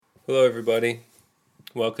Hello, everybody.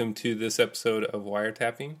 Welcome to this episode of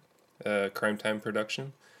Wiretapping, Crime Time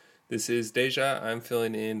production. This is Deja. I'm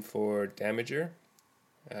filling in for Damager.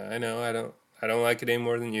 I know I don't like it any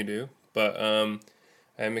more than you do, but I'm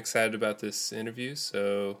excited about this interview.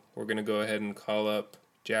 So we're gonna go ahead and call up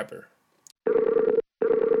Jabber.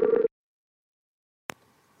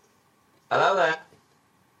 Hello there.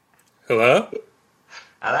 Hello.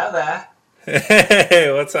 Hello there.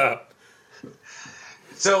 Hey, what's up?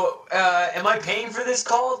 So, am I paying for this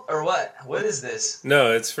call or what? What is this?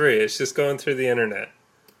 No, it's free. It's just going through the internet.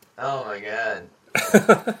 Oh my god.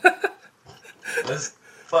 That's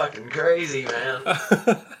fucking crazy, man.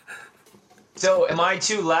 So, am I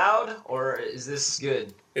too loud or is this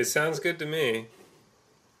good? It sounds good to me.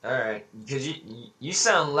 Alright. Because you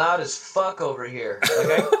sound loud as fuck over here.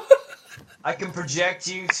 Okay? I can project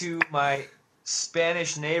you to my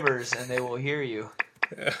Spanish neighbors and they will hear you.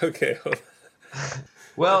 Okay.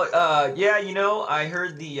 Well, yeah, I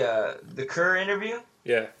heard the Kerr interview.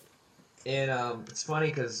 Yeah. And it's funny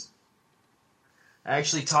because I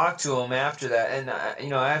actually talked to him after that, and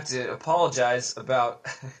I have to apologize about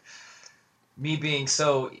me being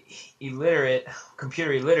so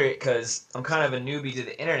computer illiterate, because I'm kind of a newbie to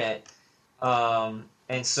the internet,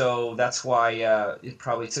 and so that's why it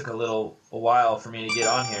probably took a while for me to get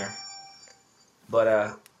on here.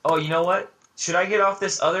 But oh, you know what? Should I get off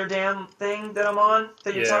this other damn thing that I'm on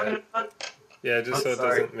that you're talking about? Yeah, just I'm so it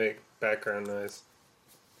sorry. doesn't make background noise.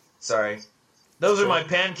 Sorry. Those are my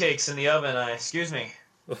pancakes in the oven. Excuse me.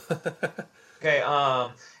 Okay, anyway,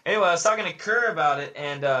 I was talking to Kerr about it,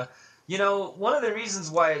 and, one of the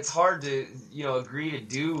reasons why it's hard to, agree to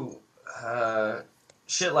do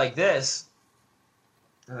shit like this,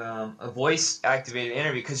 a voice-activated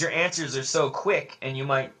interview, because your answers are so quick, and you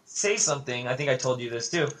might say something. I think I told you this,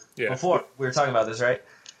 too, before. We were talking about this, right?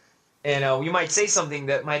 And we might say something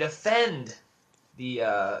that might offend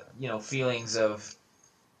the, feelings of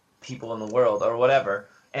people in the world or whatever.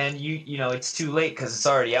 And it's too late because it's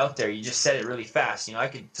already out there. You just said it really fast. I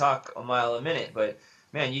could talk a mile a minute, but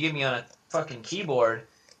man, you get me on a fucking keyboard,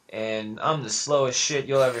 and I'm the slowest shit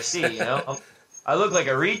you'll ever see. I look like a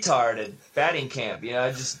retard at batting camp.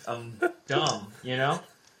 I'm dumb.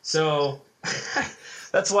 So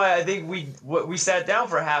that's why I think we sat down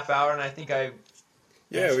for a half hour, and I think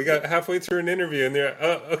we got halfway through an interview, and they're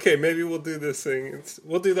okay. Maybe we'll do this thing.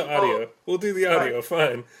 We'll do the audio. We'll do the audio.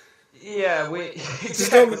 Fine. Yeah,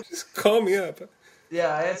 exactly. Just call me up. Yeah,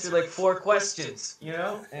 I answered like 4 questions,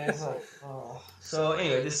 and it's like, oh. So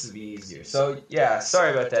anyway, this would be easier. So yeah,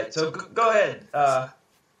 sorry about that. So go ahead,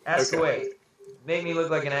 ask away. Make me look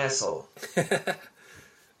like an asshole.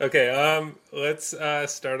 Okay, let's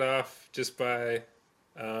start off just by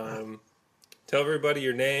tell everybody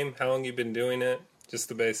your name, how long you've been doing it, just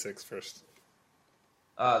the basics first.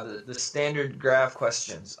 The standard graph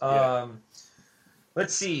questions. Yeah.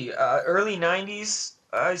 Let's see. Early 90s,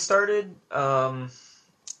 I started. Let's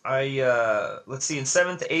see, in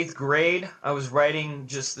 7th, 8th grade, I was writing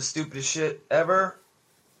just the stupidest shit ever,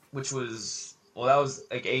 which was, that was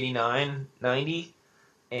like 89, 90.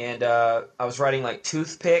 And I was writing like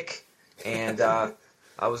Toothpick, and I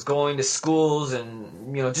was going to schools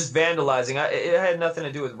and, just vandalizing. It had nothing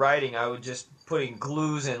to do with writing. I would just putting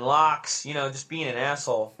glues in locks, just being an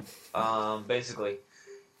asshole, basically.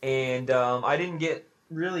 And I didn't get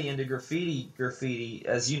really into graffiti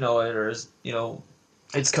as you know it, or as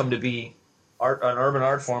it's come to be an urban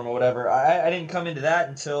art form or whatever. I didn't come into that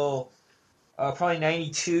until probably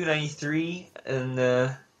 92, 93, and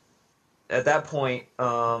at that point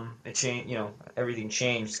it changed. Everything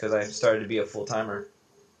changed because I started to be a full timer.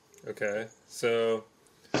 Okay, so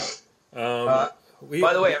by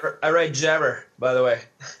the way, I write Jabber. By the way.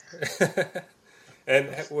 And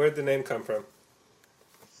where'd the name come from?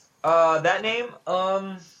 That name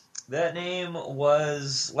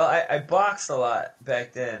was, I boxed a lot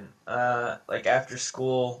back then, like after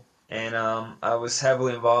school, and I was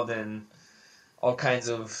heavily involved in all kinds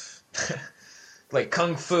of like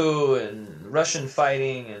kung fu and Russian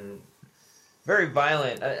fighting and very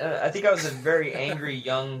violent. I think I was a very angry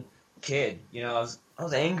young kid. I was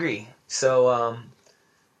angry. So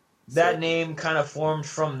that name kind of formed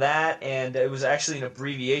from that, and it was actually an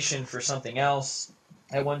abbreviation for something else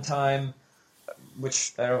at one time,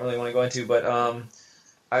 which I don't really want to go into, but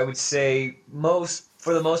I would say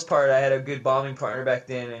for the most part, I had a good bombing partner back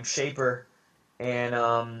then named Shaper,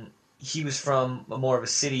 and he was from more of a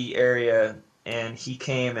city area, and he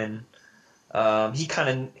came and he kind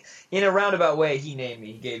of, in a roundabout way, he named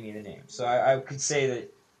me. He gave me the name. So I could say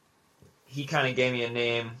that he kind of gave me a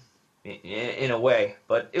name in a way,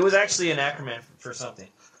 but it was actually an acronym for something.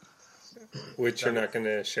 Which you're not going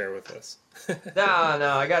to share with us. No,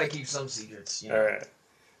 I got to keep some secrets. All right.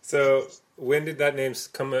 So when did that name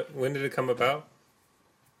come? When did it come about?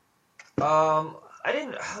 I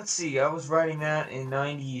didn't. Let's see. I was writing that in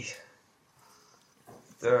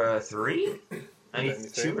 93,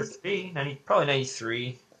 92 or 3, 90, probably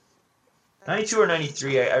 93, 92 or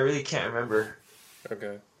 93. I really can't remember.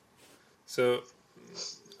 Okay. So,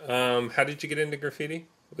 how did you get into graffiti?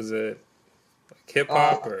 Was it like hip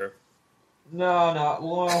hop or? No.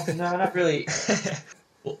 Well, no, not really.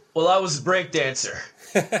 Well, I was a break dancer.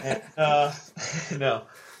 No,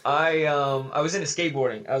 I was into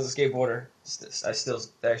skateboarding. I was a skateboarder. I still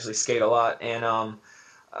actually skate a lot, and I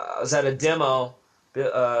was at a demo,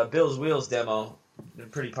 Bill's Wheels demo. They're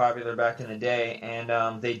pretty popular back in the day,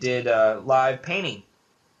 and they did live painting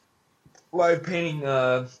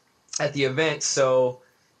at the event. So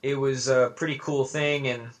it was a pretty cool thing,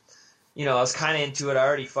 and I was kind of into it. I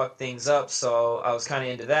already fucked things up, so I was kind of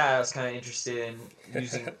into that. I was kind of interested in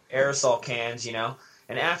using aerosol cans,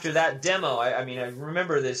 And after that demo, I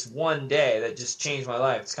remember this one day that just changed my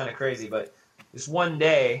life. It's kind of crazy, but this one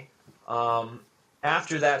day,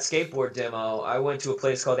 after that skateboard demo, I went to a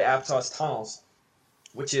place called the Aptos Tunnels,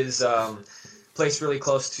 which is a place really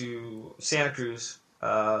close to Santa Cruz,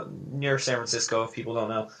 near San Francisco, if people don't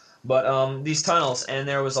know. But these tunnels, and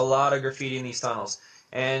there was a lot of graffiti in these tunnels.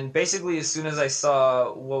 And basically, as soon as I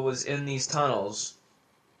saw what was in these tunnels,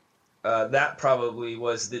 that probably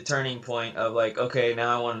was the turning point of like, okay,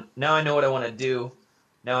 now I know what I want to do.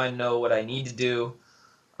 Now I know what I need to do.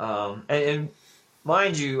 And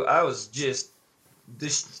mind you, I was just the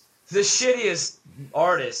shittiest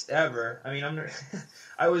artist ever. I mean,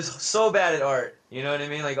 I was so bad at art. You know what I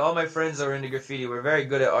mean? Like all my friends that were into graffiti were very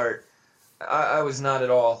good at art. I was not at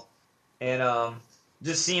all. And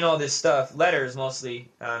just seeing all this stuff, letters mostly.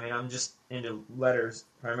 I mean, I'm just into letters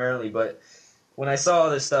primarily, but when I saw all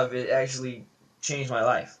this stuff, it actually changed my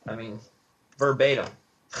life. I mean, verbatim.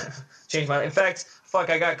 Changed my life. In fact,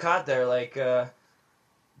 I got caught there like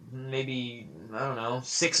maybe, I don't know,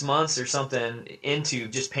 6 months or something into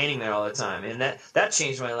just painting there all the time. And that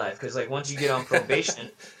changed my life because like once you get on probation,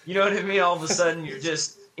 you know what I mean? All of a sudden you're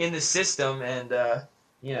just in the system and,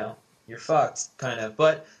 you're fucked, kind of.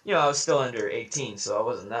 But, I was still under 18, so I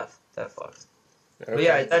wasn't that fucked. Okay. But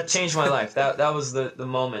yeah, that changed my life. That was the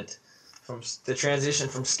moment. From the transition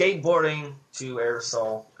from skateboarding to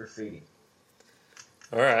aerosol graffiti.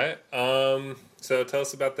 All right. So tell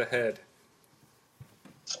us about the head.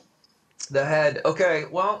 The head. Okay.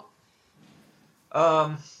 Well,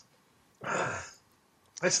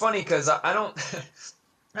 it's funny because I don't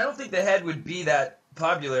think the head would be that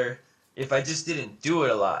popular if I just didn't do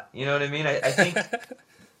it a lot. You know what I mean? I think.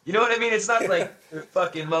 You know what I mean? It's not like the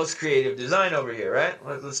fucking most creative design over here, right?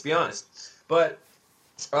 Let's be honest. But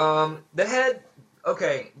the head,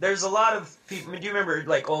 okay, there's a lot of people. Do you remember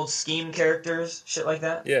like old Scheme characters, shit like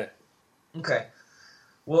that? Yeah. Okay.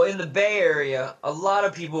 Well, in the Bay Area, a lot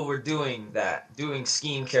of people were doing that, doing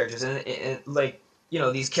Scheme characters, and like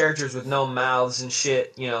these characters with no mouths and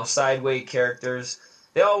shit, sideways characters.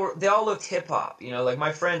 They all looked hip hop, like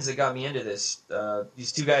my friends that got me into this.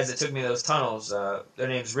 These two guys that took me to those tunnels. Their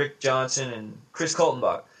names Rick Johnson and Chris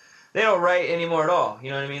Coltenbach. They don't write anymore at all.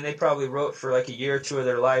 You know what I mean? They probably wrote for like a year or two of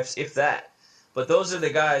their lives, if that. But those are the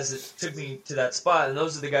guys that took me to that spot, and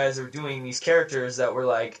those are the guys that were doing these characters that were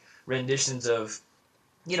like renditions of,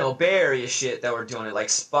 Bay Area shit that were doing it, like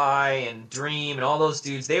Spy and Dream and all those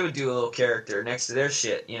dudes. They would do a little character next to their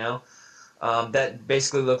shit, that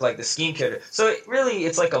basically looked like the Scheme character. So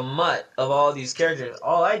it's like a mutt of all these characters.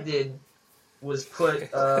 All I did was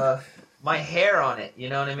put my hair on it, you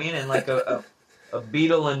know what I mean, and like a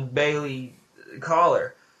Beetle and Bailey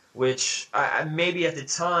collar, which I maybe at the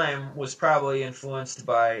time was probably influenced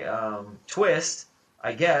by Twist,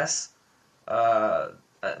 I guess.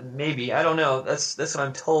 Maybe, I don't know. That's what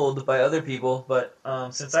I'm told by other people. But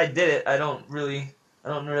since I did it, I don't really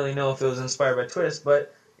know if it was inspired by Twist.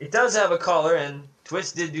 But it does have a collar, and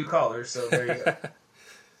Twist did do collars, so there you go.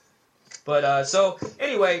 But so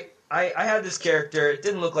anyway, I had this character. It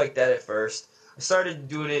didn't look like that at first. I started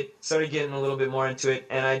doing it, started getting a little bit more into it,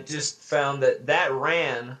 and I just found that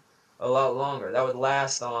ran a lot longer. That would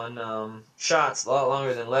last on shots a lot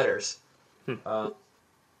longer than letters,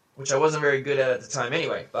 which I wasn't very good at the time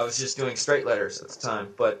anyway. I was just doing straight letters at the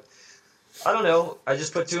time. But I don't know. I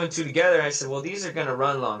just put two and two together, and I said, well, these are going to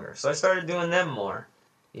run longer. So I started doing them more.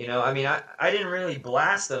 I mean, I didn't really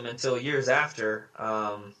blast them until years after.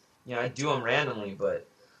 I do them randomly, but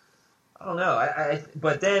I don't know.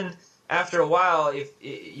 But then after a while, if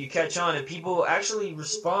you catch on and people actually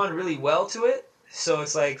respond really well to it, so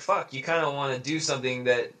it's like, fuck, you kind of want to do something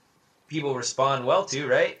that people respond well to,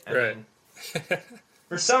 right? I mean,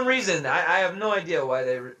 for some reason, I have no idea why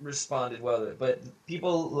they responded well to it, but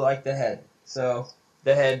people like the head. So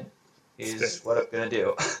the head is what I'm going to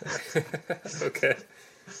do. Okay.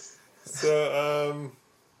 So,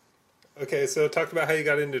 so talk about how you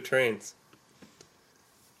got into trains.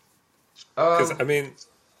 Because, I mean,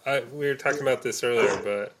 we were talking about this earlier,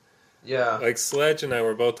 but yeah, like Sledge and I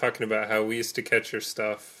were both talking about how we used to catch your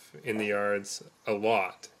stuff in the yards a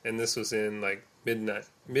lot, and this was in like mid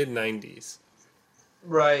 90s.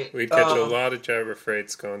 Right. We'd catch a lot of Jabber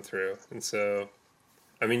Freights going through, and so,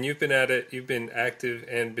 I mean, you've been at it. You've been active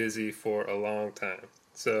and busy for a long time.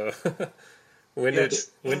 So, when did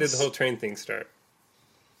the whole train thing start?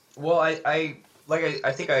 Well, I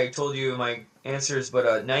think I told you in my answers,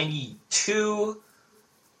 but 92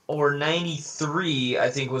 or 93, I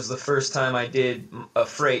think, was the first time I did a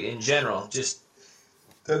freight in general. Just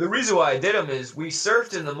the reason why I did them is we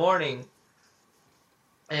surfed in the morning,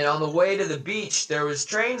 and on the way to the beach, there was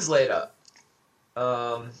trains laid up.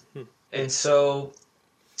 And so,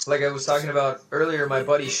 like I was talking about earlier, my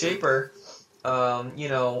buddy Shaper,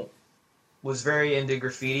 was very into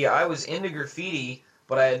graffiti. I was into graffiti,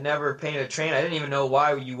 but I had never painted a train. I didn't even know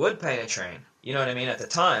why you would paint a train. You know what I mean? At the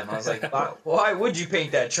time, I was like, why would you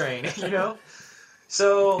paint that train?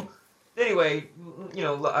 So, anyway,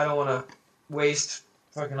 I don't want to waste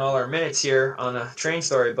fucking all our minutes here on a train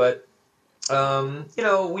story, but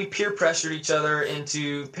we peer pressured each other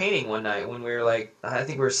into painting one night when we were like, I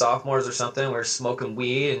think we were sophomores or something. We were smoking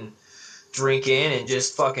weed and drinking and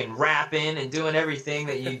just fucking rapping and doing everything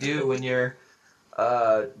that you do when you're,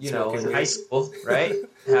 in high school, right?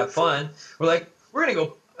 Have fun. We're like, we're gonna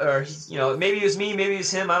go, or maybe it was me, maybe it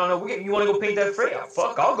was him. I don't know. You want to go paint that freight? Oh,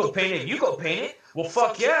 fuck, I'll go paint it. You go paint it. Well,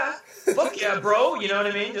 fuck yeah, bro. You know what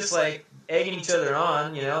I mean? Just like egging each other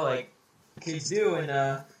on, like kids do,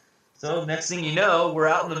 and. So next thing you know, we're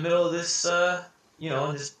out in the middle of this,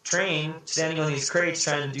 this train, standing on these crates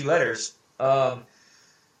trying to do letters.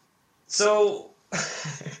 So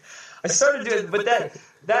I started doing, but that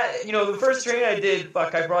the first train I did,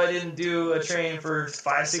 I probably didn't do a train for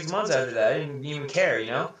 5-6 months after that. I didn't even care,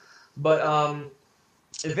 But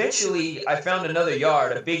eventually, I found another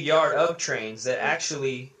yard, a big yard of trains that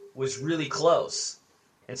actually was really close,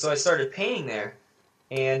 and so I started painting there,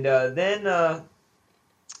 and then.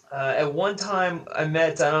 At one time, I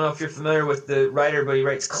met, I don't know if you're familiar with the writer, but he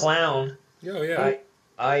writes Clown. Oh, yeah.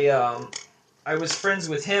 I was friends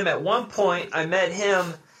with him. At one point, I met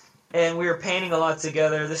him, and we were painting a lot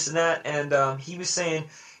together, this and that, and he was saying,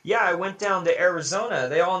 yeah, I went down to Arizona.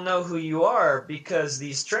 They all know who you are because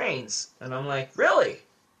these trains. And I'm like, really?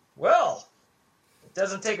 Well, it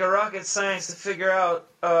doesn't take a rocket science to figure out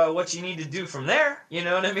what you need to do from there. You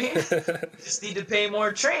know what I mean? You just need to pay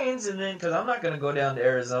more trains, and then, because I'm not going to go down to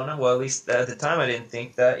Arizona. Well, at least at the time I didn't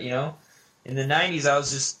think that, In the 90s, I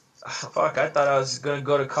was just, I thought I was going to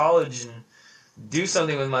go to college and do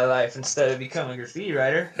something with my life instead of becoming a graffiti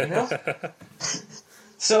writer,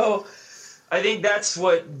 So I think that's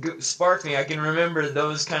what sparked me. I can remember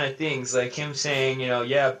those kind of things, like him saying,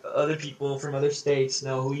 yeah, other people from other states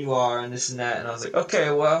know who you are and this and that. And I was like,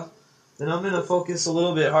 okay, well, then I'm going to focus a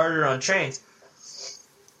little bit harder on trains.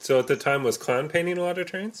 So at the time, was Clown painting a lot of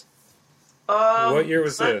trains? What year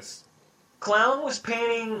was this? Clown was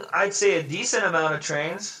painting, I'd say, a decent amount of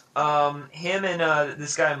trains. Him and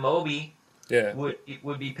this guy Moby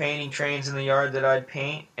would be painting trains in the yard that I'd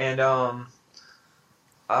paint. And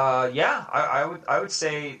I would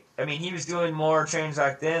say, I mean, he was doing more trains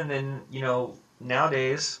back then than,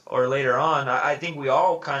 nowadays or later on. I think we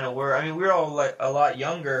all kind of were. I mean, we were all like a lot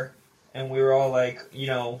younger, and we were all like,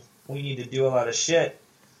 we need to do a lot of shit.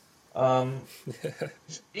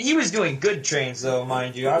 He was doing good trains, though,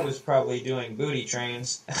 mind you. I was probably doing booty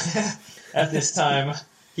trains at this time.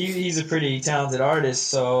 He's a pretty talented artist,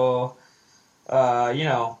 so,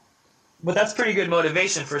 But that's pretty good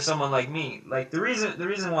motivation for someone like me. Like, the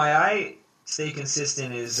reason why I stay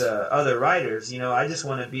consistent is other writers. I just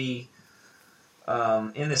want to be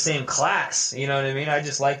in the same class. You know what I mean? I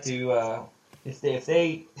just like to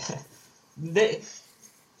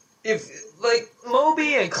if like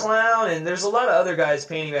Moby and Clown, and there's a lot of other guys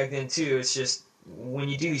painting back then too. It's just when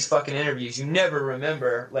you do these fucking interviews, you never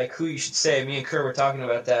remember like who you should say. Me and Kurt were talking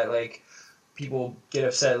about that. Like, people get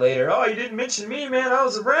upset later. Oh, you didn't mention me, man. I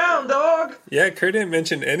was around, dog. Yeah, Kurt didn't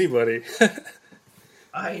mention anybody.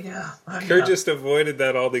 I know. Kurt just avoided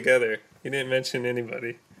that altogether. He didn't mention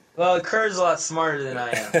anybody. Well, Kurt's a lot smarter than I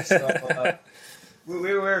am. So,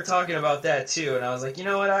 we were talking about that too, and I was like, you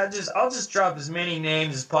know what? I'll just drop as many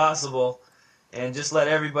names as possible, and just let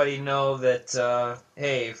everybody know that,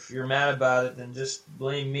 hey, if you're mad about it, then just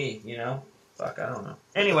blame me, you know? Fuck, I don't know.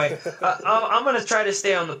 Anyway, I'm going to try to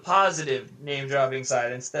stay on the positive name-dropping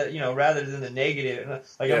side instead, rather than the negative.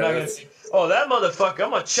 Like, yeah, I'm not going to say, oh, that motherfucker,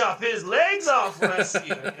 I'm going to chop his legs off when I see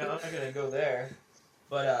him. I'm not going to go there.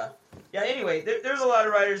 But, yeah, anyway, there's a lot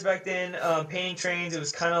of riders back then. Painting trains, it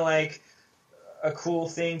was kind of like a cool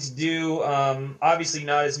thing to do. Obviously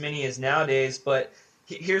not as many as nowadays, but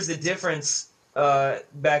here's the difference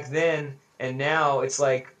back then and now. It's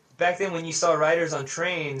like, back then when you saw riders on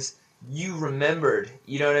trains, you remembered,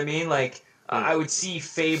 you know what I mean? Like, I would see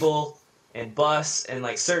Fable and Bus and,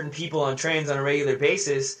 like, certain people on trains on a regular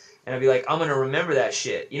basis, and I'd be like, I'm going to remember that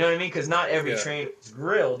shit. You know what I mean? Because not every train was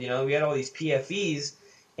grilled, We had all these PFEs,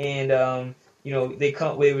 and,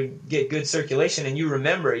 they would get good circulation, and you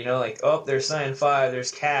remember, like, oh, there's Cyan 5, there's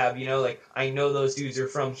Cab, like, I know those dudes are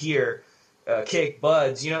from here. Kick,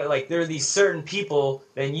 Buds, like, there are these certain people,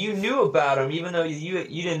 and you knew about them, even though you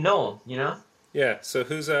didn't know them, Yeah, so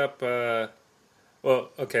who's up? Well,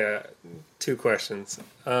 okay, two questions.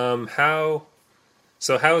 How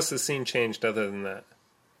has the scene changed other than that?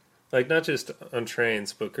 Like, not just on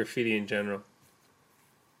trains, but graffiti in general.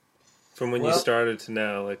 From when you started to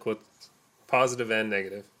now, like, what's positive and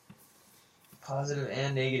negative? Positive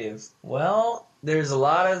and negative. Well, there's a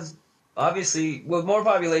lot of, obviously, with more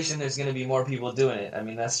population, there's going to be more people doing it. I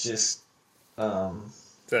mean, that's just...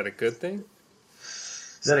 Is that a good thing?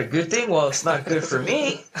 Is that a good thing? Well, it's not good for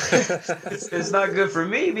me. It's not good for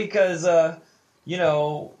me because,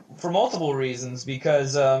 for multiple reasons.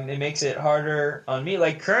 Because it makes it harder on me.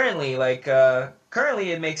 Like currently,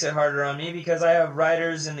 it makes it harder on me because I have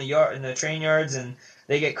riders in the train yards, and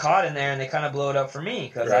they get caught in there and they kind of blow it up for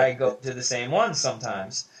me because I go to the same ones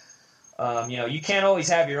sometimes. You can't always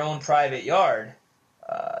have your own private yard.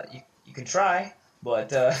 You can try,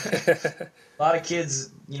 but a lot of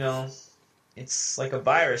kids, it's like a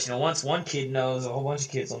virus. Once one kid knows, a whole bunch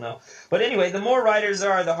of kids will know. But anyway, the more riders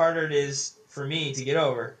there are, the harder it is for me to get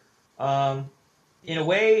over. In a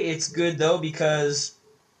way, it's good, though, because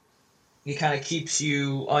it kind of keeps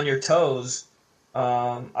you on your toes.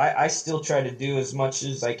 I still try to do as much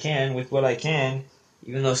as I can with what I can,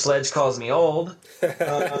 even though Sledge calls me old.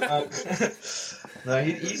 No,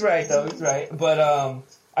 he's right, though. He's right. But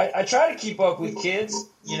I try to keep up with kids,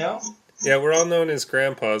 Yeah, we're all known as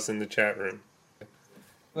grandpas in the chat room.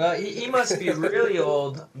 Well, he must be really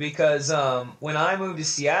old because when I moved to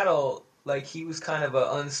Seattle, like, he was kind of an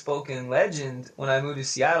unspoken legend when I moved to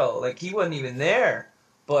Seattle. Like, he wasn't even there,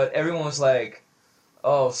 but everyone was like,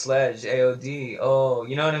 oh, Sledge, AOD, oh,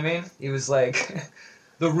 you know what I mean? He was like,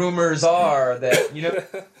 the rumors are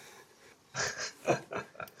that,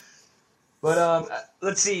 But,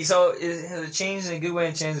 let's see, so has it changed in a good way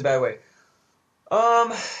and changed in a bad way?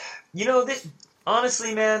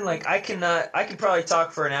 Honestly, man, like, I could probably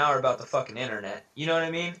talk for an hour about the fucking internet. You know what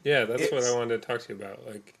I mean? Yeah, that's what I wanted to talk to you about.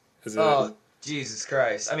 Like, Jesus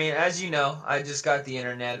Christ. I mean, as you know, I just got the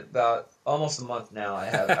internet about almost a month now.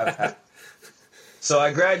 I've had. So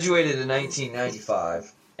I graduated in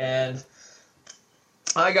 1995, and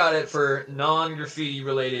I got it for non-graffiti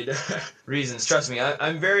related reasons. Trust me,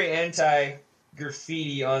 I'm very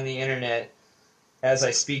anti-graffiti on the internet as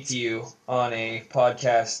I speak to you on a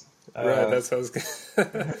podcast. Right, that's what I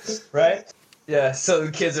was Right? Yeah, so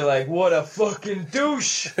the kids are like, what a fucking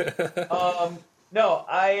douche! No,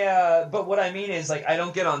 but what I mean is, like, I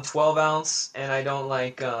don't get on 12 ounce, and I don't,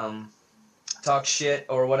 like, talk shit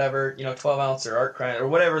or whatever, 12 ounce or art crime, or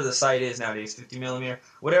whatever the site is nowadays, 50 millimeter,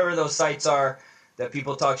 whatever those sites are that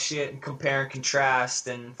people talk shit and compare and contrast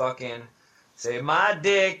and fucking say, my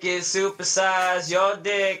dick is supersized, your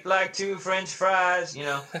dick like 2 French fries,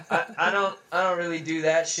 I don't really do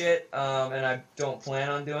that shit, and I don't plan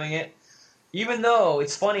on doing it. Even though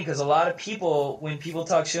it's funny because a lot of people, when people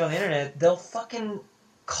talk shit on the internet, they'll fucking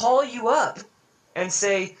call you up and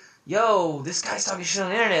say, yo, this guy's talking shit on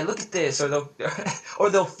the internet, look at this, or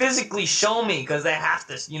they'll physically show me because they have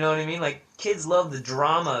to, you know what I mean? Like, kids love the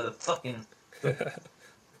drama, the fucking,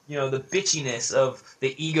 the bitchiness of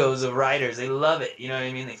the egos of writers. They love it, you know what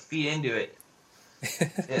I mean? They feed into it.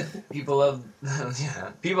 Yeah, people love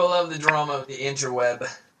the drama of the interweb.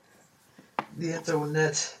 The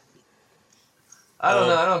internet. I don't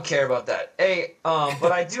know. I don't care about that. Hey,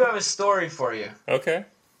 but I do have a story for you. Okay.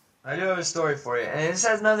 I do have a story for you. And this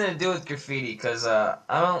has nothing to do with graffiti, because I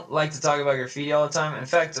don't like to talk about graffiti all the time. In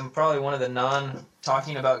fact, I'm probably one of the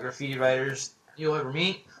non-talking about graffiti writers you'll ever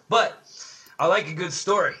meet. But I like a good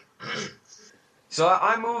story. So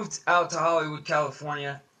I moved out to Hollywood,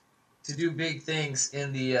 California, to do big things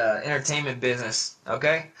in the entertainment business,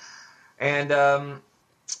 okay? And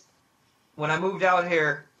when I moved out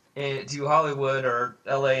here to Hollywood or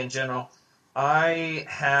LA in general, I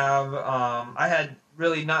had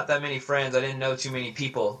really not that many friends. I didn't know too many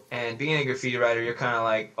people, and being a graffiti writer, you're kind of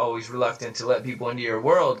like always reluctant to let people into your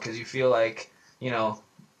world because you feel like,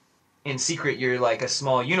 in secret you're like a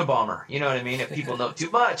small Unabomber. You know what I mean? If people know too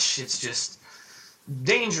much, it's just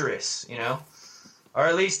dangerous. Or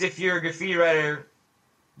at least if you're a graffiti writer,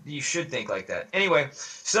 you should think like that. Anyway,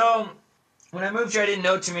 so when I moved here, I didn't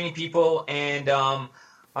know too many people, and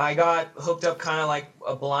I got hooked up kind of like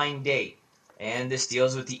a blind date. And this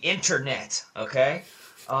deals with the internet, okay?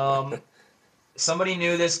 Somebody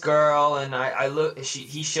knew this girl, and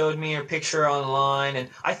he showed me her picture online, and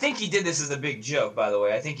I think he did this as a big joke, by the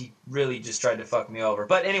way. I think he really just tried to fuck me over.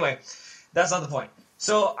 But anyway, that's not the point.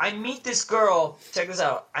 So I meet this girl. Check this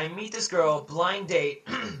out. I meet this girl, blind date,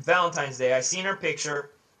 Valentine's Day. I seen her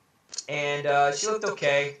picture, and she looked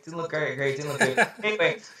okay. Didn't look great. Didn't look good.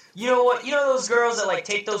 Anyway. You know what? You know those girls that like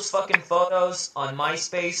take those fucking photos on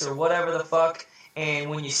MySpace or whatever the fuck, and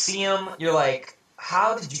when you see them, you're like,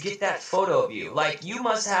 how did you get that photo of you? Like, you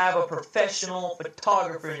must have a professional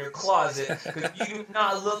photographer in your closet because you do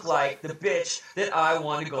not look like the bitch that I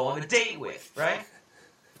want to go on a date with, right?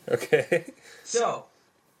 Okay. So,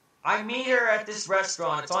 I meet her at this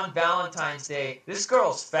restaurant. It's on Valentine's Day. This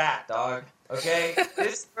girl's fat, dog. Okay?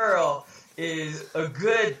 This girl is a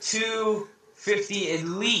good 250 at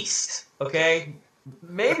least, okay?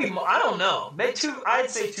 Maybe more, I don't know. I'd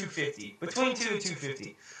say 250. Between 2 and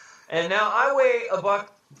 250. And now I weigh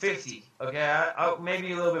 $150, okay? I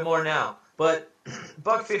maybe a little bit more now. But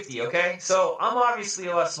 $150, okay? So I'm obviously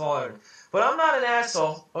a lot smaller. But I'm not an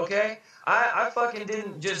asshole, okay? I fucking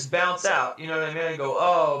didn't just bounce out, you know what I mean? And go,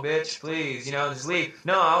 oh, bitch, please, just leave.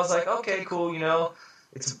 No, I was like, okay, cool,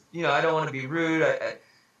 it's, I don't want to be rude.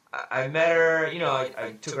 I met her,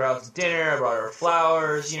 I took her out to dinner, I brought her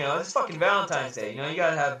flowers, it's fucking Valentine's Day, you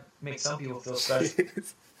gotta make some people feel special.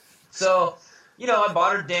 So, I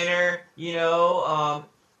bought her dinner, but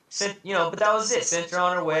that was it. Sent her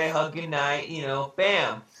on her way, hug goodnight,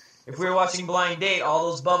 bam. If we were watching Blind Date,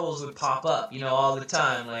 all those bubbles would pop up, all the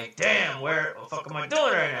time. Like, damn, what the fuck am I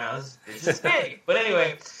doing right now? This is big. But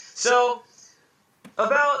anyway, so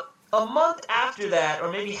about a month after that,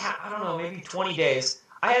 or maybe, maybe 20 days,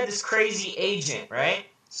 I had this crazy agent, right?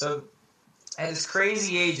 So I had this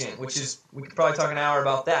crazy agent, which is, we could probably talk an hour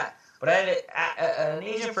about that. But I had an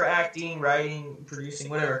agent for acting, writing,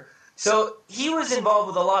 producing, whatever. So he was involved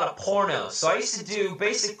with a lot of pornos. So I used to do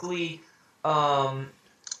basically, I've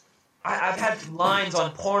had lines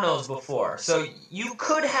on pornos before. So you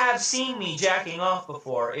could have seen me jacking off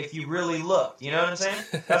before if you really looked. You know what I'm saying?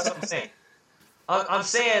 That's what I'm saying. I'm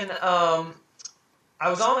saying I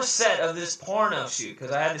was on a set of this porno shoot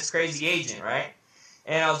because I had this crazy agent, right?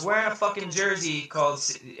 And I was wearing a fucking jersey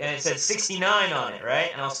and it said 69 on it, right?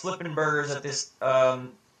 And I was flipping burgers at this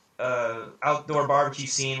outdoor barbecue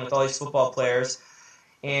scene with all these football players.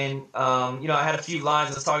 And, I had a few lines.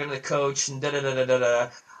 I was talking to the coach and da-da-da-da-da-da.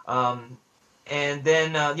 And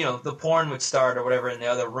then, the porn would start or whatever in the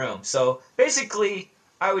other room. So basically,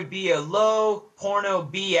 I would be a low porno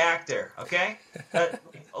B actor, okay?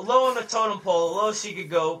 Low on the totem pole, the lowest you could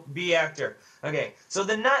go, B actor. Okay, so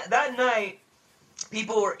that night,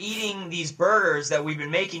 people were eating these burgers that we've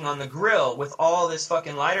been making on the grill with all this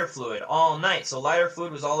fucking lighter fluid all night. So lighter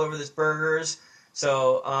fluid was all over this burgers.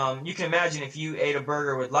 So you can imagine if you ate a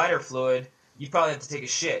burger with lighter fluid, you'd probably have to take a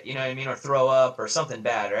shit, you know what I mean, or throw up or something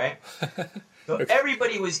bad, right? So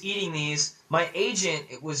everybody was eating these. My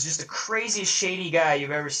agent was just the craziest shady guy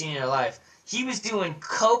you've ever seen in your life. He was doing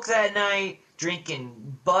coke that night,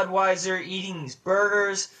 drinking Budweiser, eating these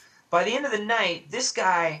burgers. By the end of the night, this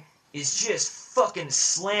guy is just fucking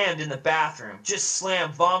slammed in the bathroom. Just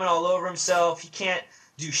slammed, vomit all over himself. He can't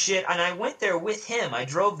do shit. And I went there with him. I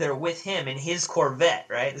drove there with him in his Corvette,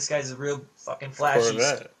 right? This guy's a real fucking flashy.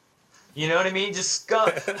 Corvette. You know what I mean? Just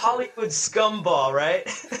Hollywood scumball, right?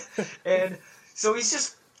 And so he's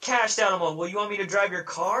just cashed out. I'm like, well, you want me to drive your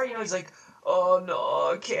car? He's like, oh,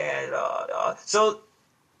 no, I can't. So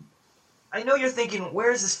I know you're thinking,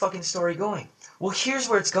 where is this fucking story going? Well, here's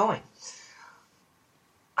where it's going.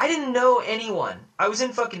 I didn't know anyone. I was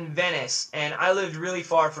in fucking Venice, and I lived really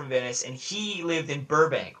far from Venice, and he lived in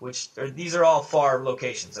Burbank, these are all far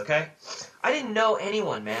locations, okay? I didn't know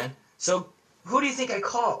anyone, man. So who do you think I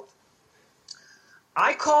called?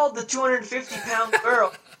 I called the 250-pound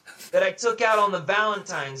girl that I took out on the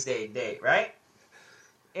Valentine's Day date, right?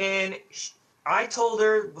 And I told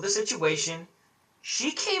her the situation.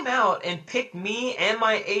 She came out and picked me and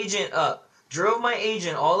my agent up. Drove my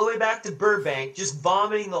agent all the way back to Burbank, just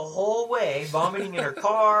vomiting the whole way, vomiting in her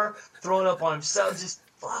car, throwing up on himself, just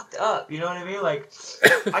fucked up. You know what I mean? Like,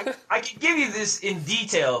 I can give you this in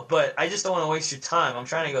detail, but I just don't want to waste your time. I'm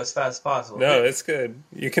trying to go as fast as possible. No, it's good.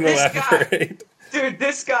 You can This elaborate. Dude,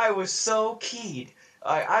 this guy was so keyed.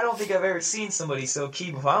 I don't think I've ever seen somebody so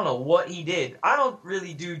keyed before. I don't know what he did. I don't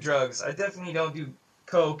really do drugs. I definitely don't do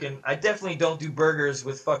coke, and I definitely don't do burgers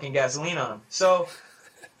with fucking gasoline on them. So,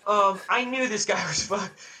 I knew this guy was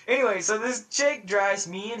fucked. Anyway, so this chick drives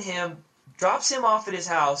me and him, drops him off at his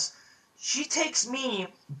house. She takes me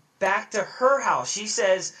back to her house. She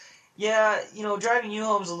says, yeah, you know, driving you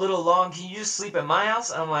home's a little long. Can you just sleep at my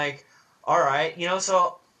house? I'm like, all right. You know,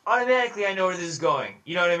 so automatically I know where this is going.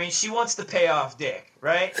 You know what I mean? She wants the payoff dick,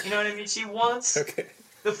 right? You know what I mean? She wants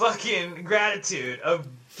the fucking gratitude of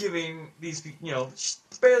giving these people, you know, she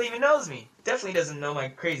barely even knows me. Definitely doesn't know my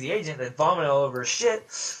crazy agent that vomited all over her shit.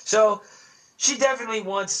 So she definitely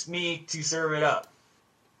wants me to serve it up.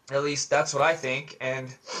 At least that's what I think,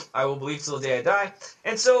 and I will believe till the day I die.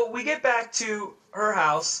 And so we get back to her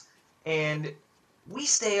house, and we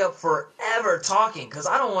stay up forever talking, because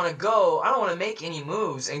I don't want to go, I don't want to make any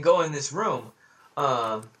moves and go in this room.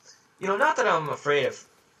 You know, not that I'm afraid of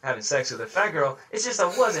having sex with a fat girl, it's just I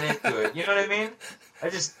wasn't into it, you know what I mean? I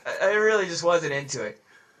really just wasn't into it.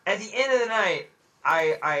 At the end of the night,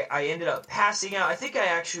 I ended up passing out. I think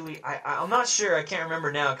I'm not sure, I can't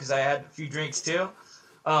remember now, because I had a few drinks too.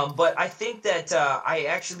 But I think that I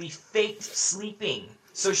actually faked sleeping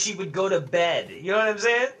so she would go to bed. You know what I'm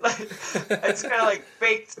saying? Like, it's kind of like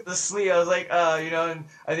faked the sleep. I was like, you know, and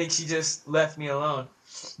I think she just left me alone.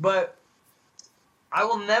 But I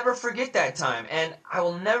will never forget that time, and I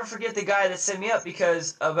will never forget the guy that set me up,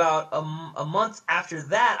 because about a month after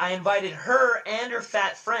that, I invited her and her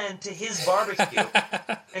fat friend to his barbecue.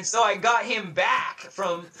 And so I got him back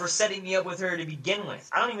for setting me up with her to begin with.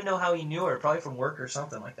 I don't even know how he knew her, probably from work or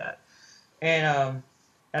something like that. And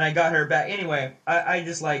I got her back. Anyway, I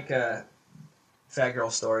just like fat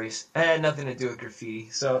girl stories. It had nothing to do with graffiti.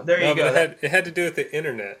 So there you go. But it had to do with the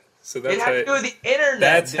internet. So that's it had to do with the internet.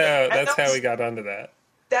 That's how we got onto that.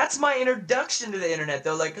 That's my introduction to the internet,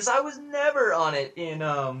 though. Like, because I was never on it in you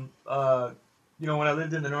know, when I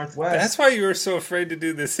lived in the Northwest. That's why you were so afraid to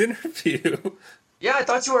do this interview. Yeah, I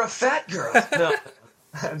thought you were a fat girl. No,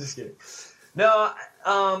 I'm just kidding. No,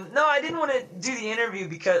 I didn't want to do the interview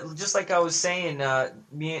because, just like I was saying,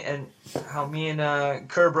 me and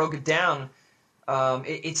Kerr broke it down.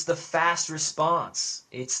 It's the fast response.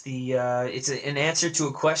 It's an answer to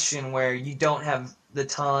a question where you don't have the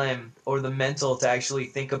time or the mental to actually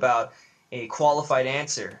think about a qualified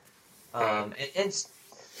answer. But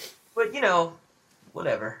you know,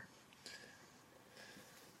 whatever.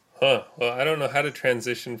 Huh. Well, I don't know how to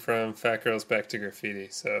transition from fat girls back to graffiti,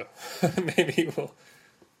 so maybe we'll.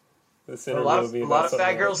 A lot of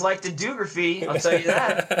fat girls like to do graffiti. I'll tell you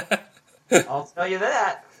that. I'll tell you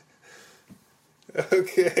that.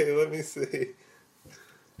 Okay, let me see.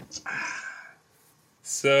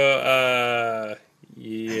 So,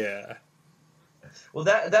 yeah. Well,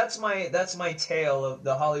 that's my tale of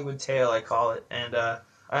the Hollywood tale, I call it, and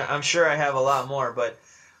I'm sure I have a lot more. But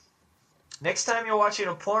next time you're watching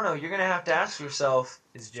a porno, you're gonna have to ask yourself,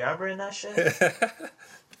 is Jabber in that shit?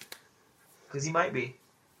 Because he might be.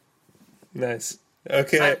 Nice.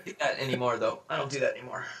 Okay. I don't do that anymore, though. I don't do that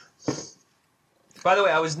anymore. By the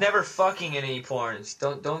way, I was never fucking in any porns.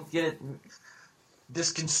 Don't get it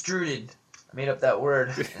disconstrued. I made up that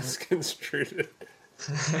word. Disconstrued.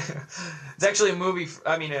 It's actually a movie.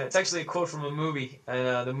 I mean, it's actually a quote from a movie,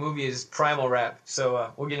 and the movie is Primal Rap.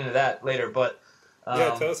 So we'll get into that later. But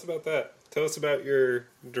yeah, tell us about that. Tell us about your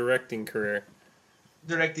directing career.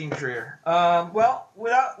 Well,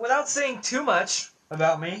 without saying too much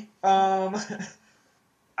about me, I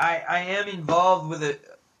am involved with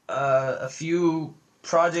a few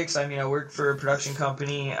projects. I mean, I work for a production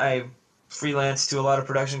company. I freelance to a lot of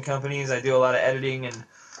production companies. I do a lot of editing and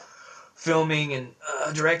filming and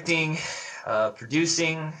directing,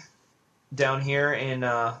 producing down here in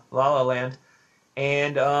La La Land.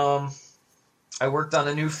 And I worked on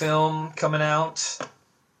a new film coming out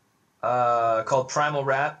called Primal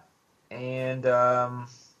Rap. And I'm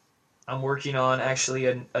working on actually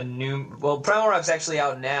a new... Well, Primal Rap's actually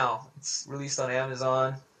out now. It's released on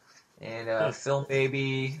Amazon and Film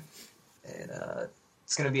Baby. And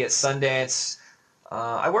it's going to be at Sundance.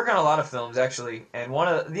 I work on a lot of films, actually. And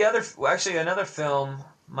another film,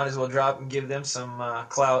 might as well drop and give them some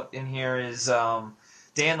clout in here, is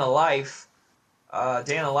Day in the Life.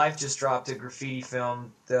 Day in the Life just dropped a graffiti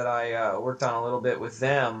film that I worked on a little bit with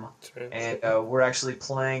them. Right. And we're actually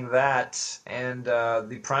playing that and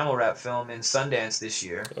the Primal Rap film in Sundance this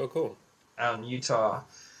year. Oh, cool. Out in Utah.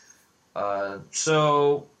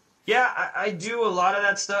 So Yeah, I do a lot of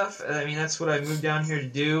that stuff. I mean, that's what I moved down here to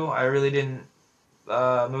do. I really didn't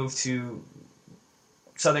move to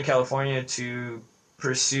Southern California to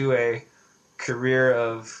pursue a career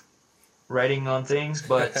of writing on things,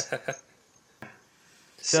 but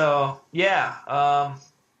so yeah,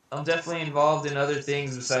 I'm definitely involved in other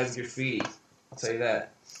things besides graffiti. I'll tell you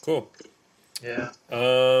that. Cool. Yeah.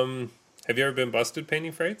 Have you ever been busted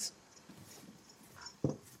painting freights?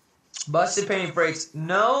 Busted painting freights.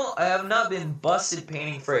 No, I have not been busted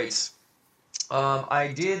painting freights.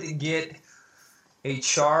 I did get a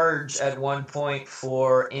charge at one point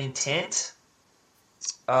for intent,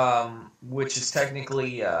 which is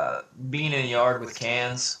technically being in a yard with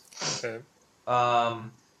cans. Okay.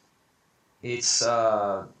 Um, it's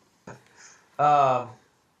um,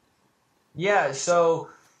 yeah. So,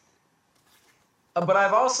 but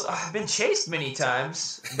I've been chased many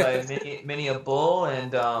times by many a bull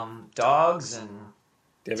and dogs and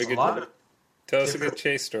Do you have a a lot good? of Tell us a good different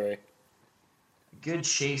chase story. good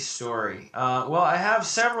chase story. Well, I have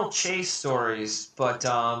several chase stories, but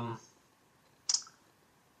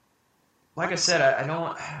like I said, I don't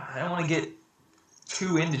want to get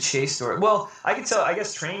too into chase story. Well, I can tell. I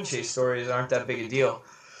guess train chase stories aren't that big a deal.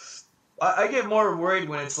 I get more worried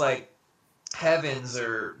when it's like Heavens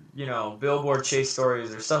or Billboard chase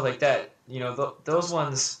stories or stuff like that. Those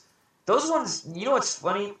ones. Those ones. You know what's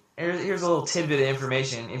funny? Here's a little tidbit of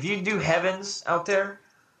information. If you do Heavens out there,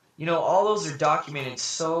 all those are documented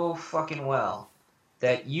so fucking well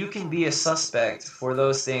that you can be a suspect for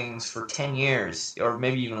those things for 10 years or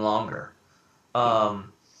maybe even longer.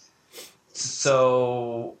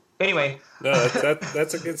 So anyway, No,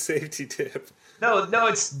 that's a good safety tip. no,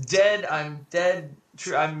 it's dead. I'm dead.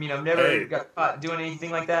 True. I've never Hey, got caught doing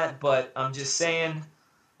anything like that, but I'm just saying,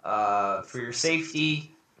 for your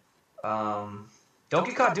safety, um, don't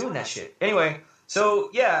get caught doing that shit. Anyway, so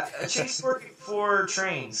yeah, a chase for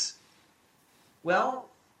trains. Well,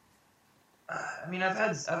 I mean, I've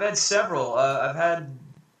had several. I've had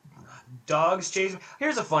dogs chase me.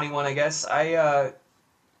 Here's a funny one, I guess. I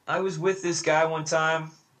was with this guy one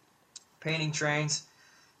time painting trains,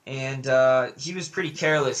 and he was pretty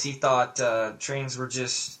careless. He thought trains were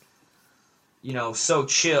just so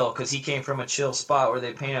chill because he came from a chill spot where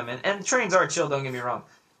they paint them, and trains are chill. Don't get me wrong,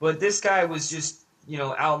 but this guy was just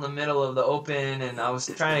out in the middle of the open, and I was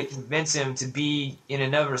trying to convince him to be in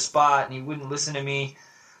another spot, and he wouldn't listen to me.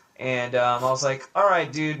 And I was like, all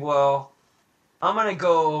right, dude, well, I'm going to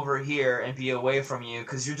go over here and be away from you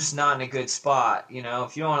because you're just not in a good spot. If you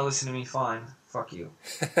don't want to listen to me, fine. Fuck you.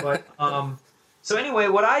 But, so anyway,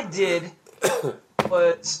 what I did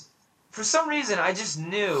was, for some reason, I just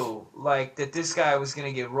knew, like, that this guy was going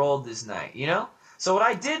to get rolled this night, So what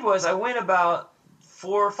I did was I went about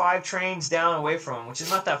 4 or 5 trains down away from him, which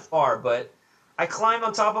is not that far, but I climbed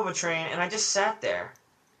on top of a train and I just sat there.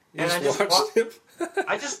 you just watched him.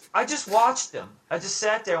 I just watched them. I just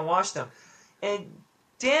sat there and watched them. And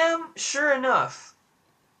damn sure enough,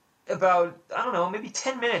 about, I don't know, maybe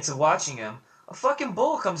 10 minutes of watching him, a fucking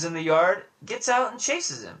bull comes in the yard, gets out and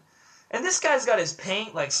chases him. And this guy's got his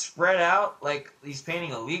paint, like, spread out, like he's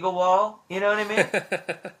painting a legal wall, you know what I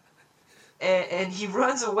mean? And he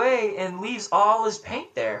runs away and leaves all his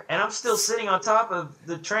paint there. And I'm still sitting on top of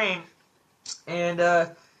the train, and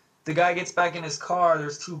the guy gets back in his car.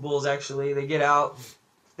 There's 2 bulls, actually. They get out.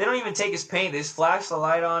 They don't even take his paint. They just flash the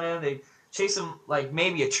light on him. They chase him like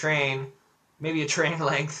maybe a train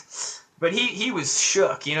length. But he was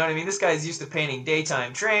shook, you know what I mean? This guy's used to painting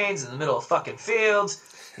daytime trains in the middle of fucking fields.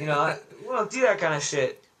 We don't do that kind of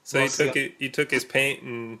shit. So you took his paint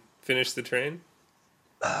and finished the train?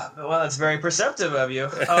 Well, that's very perceptive of you.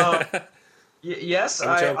 Yes,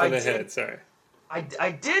 I'm jumping I ahead. did. Sorry.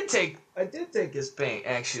 I did take his paint,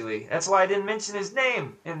 actually. That's why I didn't mention his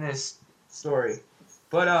name in this story.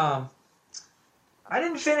 But I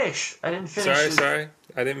didn't finish. Sorry.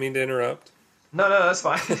 I didn't mean to interrupt. No, that's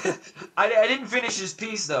fine. I didn't finish his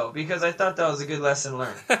piece though because I thought that was a good lesson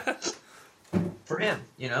learned for him.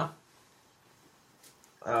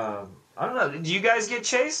 I don't know. Do you guys get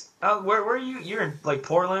chased? Where are you? You're in like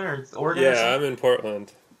Portland or Oregon? Yeah, I'm in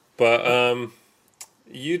Portland, but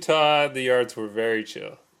Utah, the yards were very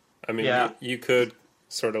chill. I mean, Yeah. you could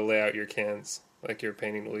sort of lay out your cans like you're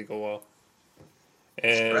painting a legal wall,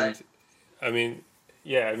 and Right. I mean,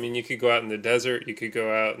 yeah, I mean, you could go out in the desert, you could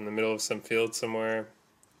go out in the middle of some field somewhere.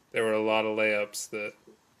 There were a lot of layups that,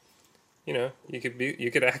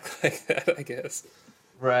 you could act like that, I guess.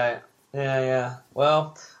 Right. Yeah.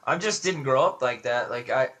 Well, I just didn't grow up like that. Like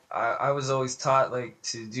I was always taught like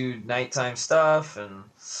to do nighttime stuff and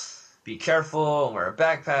be careful and wear a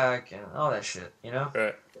backpack and all that shit.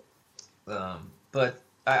 Right. But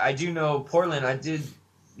I do know Portland. I did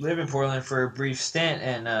live in Portland for a brief stint,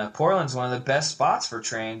 and Portland's one of the best spots for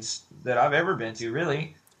trains that I've ever been to.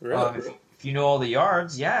 Really, Really? if you know all the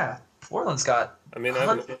yards, yeah, Portland's got I mean,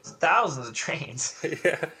 hundreds, thousands of trains.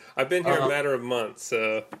 yeah, I've been here a matter of months,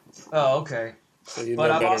 so Oh, okay. you But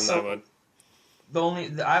know I've better also than I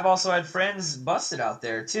would. I've also had friends busted out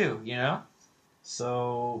there too. You know,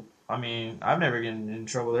 so I mean, I've never gotten in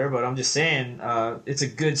trouble there, but I'm just saying, it's a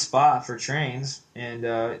good spot for trains, and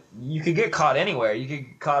you could get caught anywhere. You could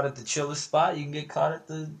get caught at the chillest spot. You can get caught at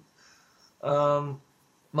the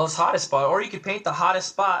most hottest spot, or you could paint the hottest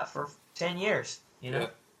spot for 10 years. You know, Yeah.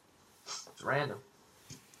 it's random.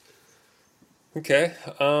 Okay.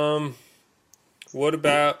 What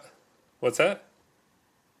about what's that?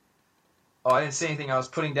 Oh, I didn't say anything. I was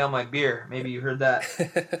putting down my beer. Maybe you heard that.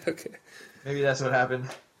 Okay. Maybe that's what happened.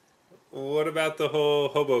 What about the whole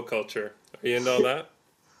hobo culture? Are you into all that?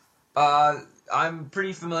 I'm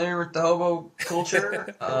pretty familiar with the hobo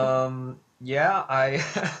culture. Yeah,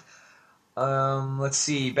 let's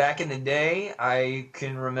see. Back in the day, I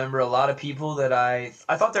can remember a lot of people that I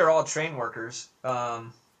thought they were all train workers.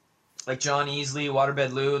 Like John Easley,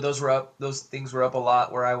 Waterbed Lou. Those things were up a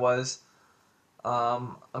lot where I was.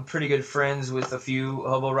 I'm pretty good friends with a few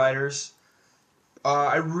hobo riders.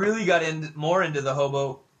 I really got more into the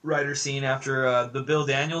hobo rider scene after the Bill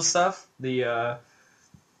Daniels stuff. The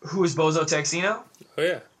Who is Bozo Texino? Oh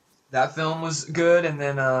yeah. That film was good, and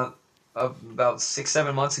then about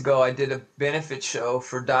 6-7 months ago, I did a benefit show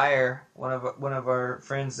for Dyer, one of our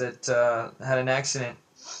friends that had an accident,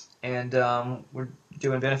 and we're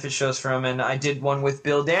doing benefit shows for him. And I did one with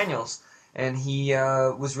Bill Daniels, and he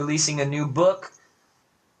was releasing a new book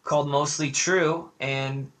called Mostly True,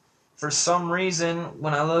 and for some reason,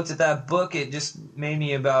 when I looked at that book, it just made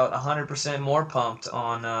me about 100% more pumped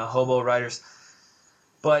on hobo riders.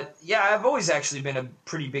 But yeah, I've always actually been a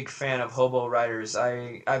pretty big fan of hobo riders.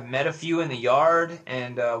 I've met a few in the yard,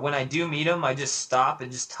 and when I do meet them, I just stop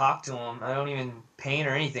and just talk to them. I don't even paint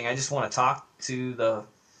or anything. I just want to talk to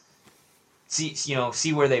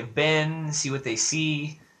see where they've been, see what they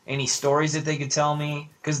see, any stories that they could tell me,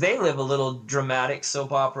 because they live a little dramatic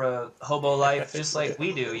soap opera hobo life just like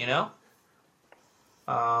we do, you know.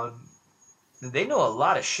 They know a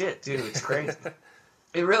lot of shit, dude. It's crazy.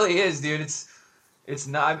 It really is, dude. It's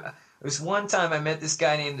not. It was one time I met this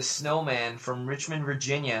guy named the Snowman from Richmond,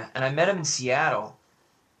 Virginia, and I met him in Seattle.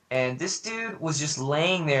 And this dude was just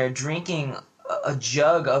laying there drinking a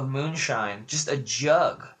jug of moonshine, just a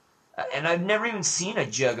jug. And I've never even seen a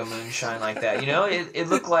jug of moonshine like that. You know, it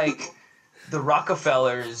looked like the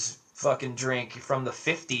Rockefellers' fucking drink from the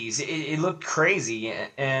 50s. It looked crazy.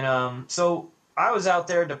 And so I was out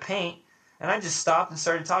there to paint, and I just stopped and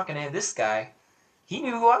started talking to this guy. He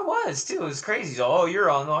knew who I was too. It was crazy. He's all, you're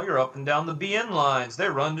up and down the BN lines. They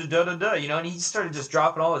run to da da da. You know, and he started just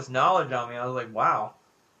dropping all his knowledge on me. I was like, wow.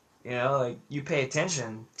 You know, like you pay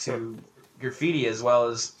attention to graffiti as well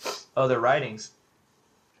as other writings.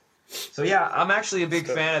 So yeah, I'm actually a big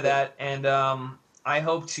fan of that, and I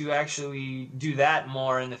hope to actually do that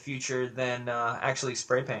more in the future than actually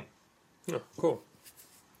spray paint. Oh, cool.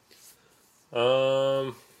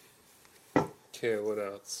 Okay, what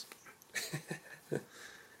else?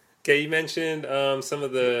 Okay, you mentioned some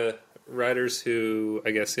of the writers who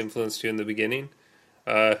I guess influenced you in the beginning.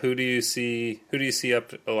 Who do you see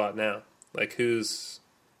up a lot now? Like who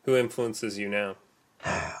influences you now?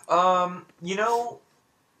 You know,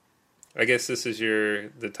 I guess this is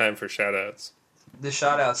the time for shout outs. The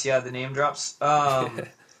shout outs, yeah, the name drops. Well,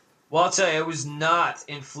 I'll tell you, it was not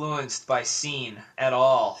influenced by Scene at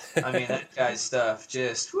all. I mean, that guy's stuff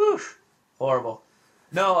just horrible.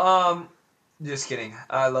 No, just kidding.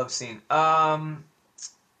 I love Scene.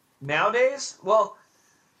 Nowadays, well,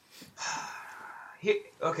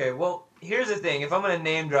 here's the thing. If I'm gonna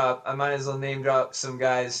name drop, I might as well name drop some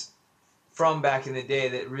guys from back in the day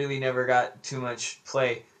that really never got too much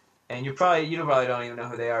play, and you probably don't even know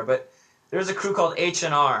who they are. But there's a crew called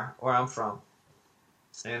H&R where I'm from,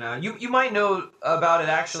 and you might know about it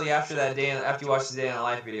actually after you watch the Day in the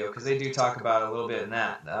Life video, because they do talk about it a little bit in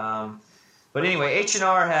that. But anyway,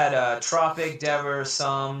 H&R had Tropic, Dever,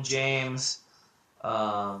 Sum, James,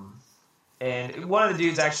 and one of the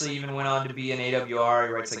dudes actually even went on to be an AWR.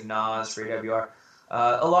 He writes like Nas for AWR.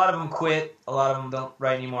 A lot of them quit. A lot of them don't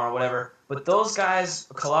write anymore or whatever. But those guys,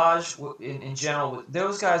 Collage in general,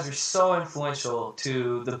 those guys are so influential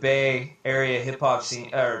to the Bay Area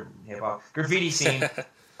graffiti scene.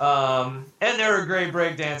 And they were great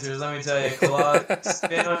break dancers, let me tell you. Collage,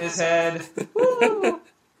 spin on his head. Woo!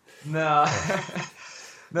 No,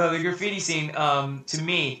 the graffiti scene, to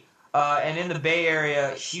me, And in the Bay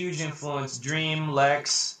Area, huge influence: Dream,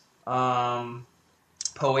 Lex, Poasia.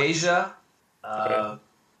 Okay.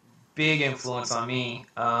 Big influence on me.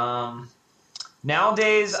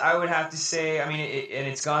 Nowadays, I would have to say, I mean, and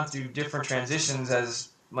it's gone through different transitions as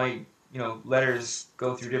my, letters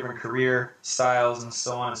go through different career styles and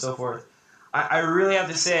so on and so forth. I really have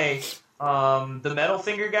to say, the Metal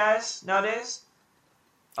Finger guys nowadays.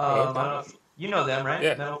 Oh, I don't know if you know them, right?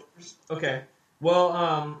 yeah. Metal Fingers. Okay.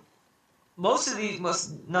 Well, most of these,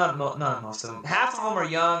 not most of them. Half of them are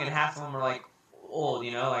young, and half of them are like old.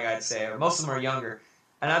 Like I'd say, or most of them are younger.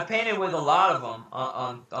 And I've painted with a lot of them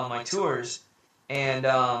on my tours, and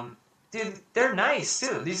dude, they're nice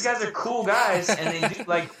too. These guys are cool guys, and they do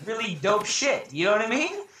like really dope shit. You know what I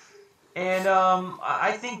mean? And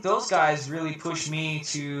I think those guys really push me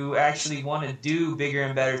to actually want to do bigger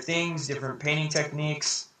and better things, different painting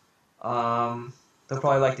techniques. They'll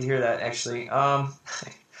probably like to hear that, actually.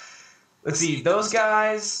 Let's see, those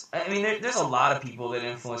guys, I mean, there's a lot of people that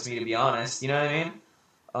influence me, to be honest. You know what I mean?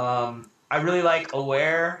 I really like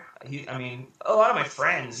Aware. A lot of my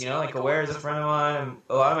friends, like Aware is a friend of mine. And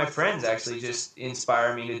a lot of my friends actually just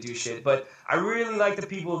inspire me to do shit. But I really like the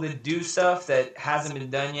people that do stuff that hasn't been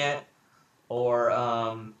done yet, or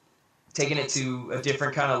taking it to a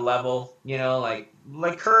different kind of level.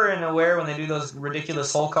 Like Kerr and Aware when they do those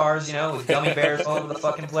ridiculous whole cars, with gummy bears all over the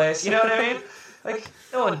fucking place. You know what I mean? Like,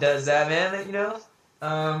 no one does that, man.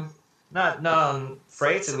 Not on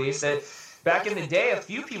freights at least. Back in the day, a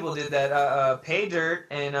few people did that. Pay Dirt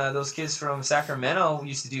and those kids from Sacramento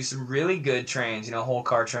used to do some really good trains, whole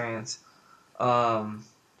car trains. But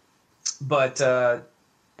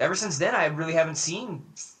ever since then, I really haven't seen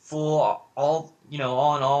full, all in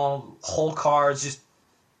all, whole cars just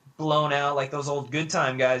blown out like those old Good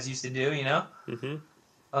Time guys used to do, Mm-hmm.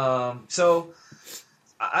 So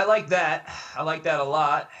I like that. I like that a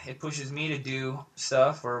lot. It pushes me to do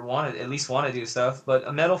stuff, or at least want to do stuff.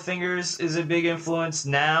 But Metal Fingers is a big influence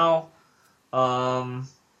now. That,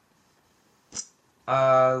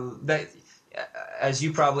 as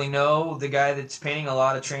you probably know, the guy that's painting a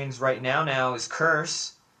lot of trains right now is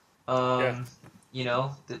Curse. Yeah.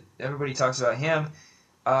 Everybody talks about him.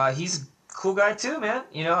 He's a cool guy too, man.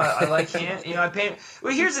 I like him. I paint.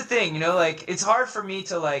 Well, here's the thing. Like it's hard for me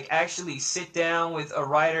to like actually sit down with a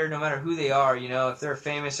writer, no matter who they are. If they're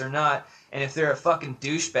famous or not, and if they're a fucking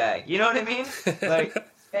douchebag. You know what I mean? Like,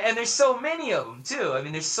 and there's so many of them too. I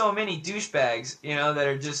mean, there's so many douchebags. That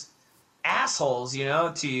are just assholes.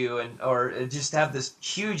 To you, or just have this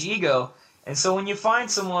huge ego. And so when you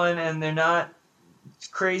find someone and they're not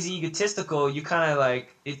crazy egotistical, you kind of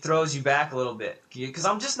like, it throws you back a little bit, because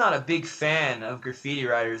I'm just not a big fan of graffiti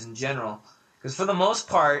writers in general, because for the most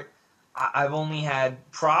part I've only had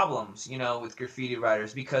problems with graffiti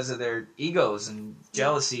writers because of their egos and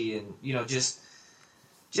jealousy and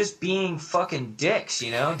just being fucking dicks,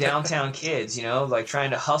 downtown kids, like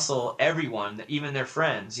trying to hustle everyone, even their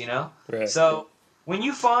friends, Right. So when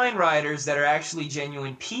you find writers that are actually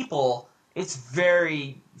genuine people, it's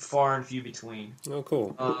very far and few between. Oh,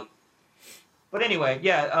 cool. But anyway,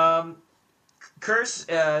 yeah. Curse,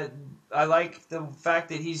 I like the fact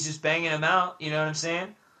that he's just banging them out. You know what I'm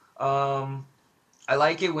saying? I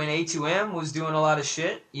like it when A2M was doing a lot of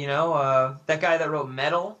shit. That guy that wrote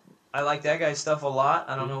Metal. I like that guy's stuff a lot.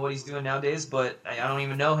 I don't know what he's doing nowadays, but I don't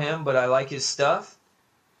even know him, but I like his stuff.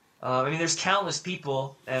 There's countless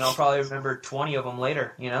people, and I'll probably remember 20 of them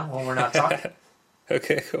later, when we're not talking.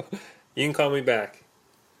 Okay, cool. You can call me back.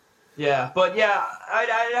 Yeah, but yeah,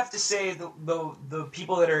 I'd have to say the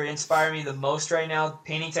people that are inspiring me the most right now,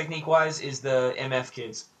 painting technique wise, is the MF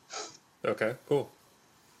kids. Okay, cool.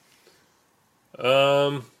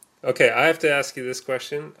 Okay, I have to ask you this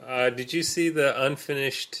question. Did you see the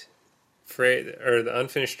unfinished the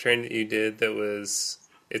unfinished train that you did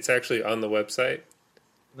it's actually on the website?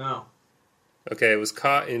 No. Okay, it was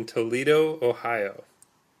caught in Toledo, Ohio.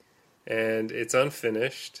 And it's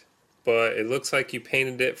unfinished, but it looks like you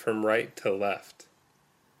painted it from right to left.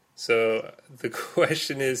 So the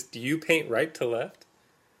question is, do you paint right to left?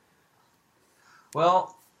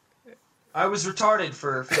 Well, I was retarded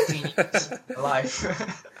for 15 years of my life.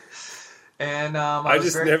 And I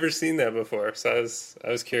just never seen that before, so I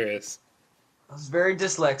was curious. I was very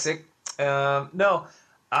dyslexic. No,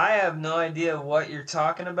 I have no idea what you're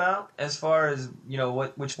talking about as far as,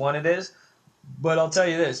 which one it is. But I'll tell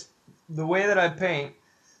you this. The way that I paint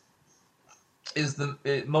is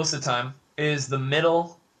most of the time is the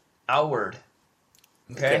middle outward.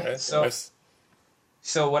 Okay?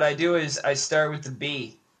 So what I do is I start with the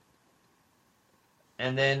B.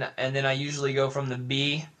 And then I usually go from the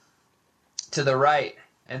B to the right,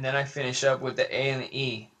 and then I finish up with the A and the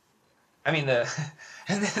E. I mean the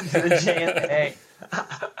and then the J and the A.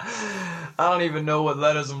 I don't even know what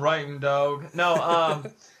letters I'm writing, dog. No,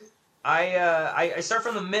 I start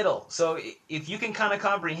from the middle. So if you can kind of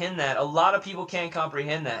comprehend that, a lot of people can't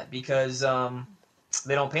comprehend that because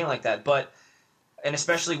they don't paint like that. But and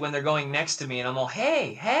especially when they're going next to me, and I'm all,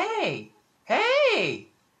 hey, hey, hey,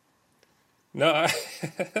 No,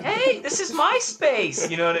 hey, this is my space.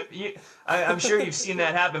 You know what I'm sure you've seen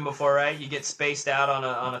that happen before, right? You get spaced out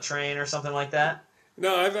on a train or something like that.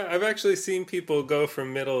 no, I've actually seen people go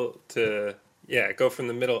from middle to go from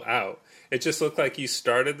the middle out. It just looked like you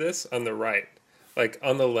started this on the right, like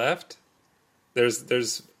on the left.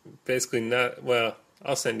 There's basically not. Well,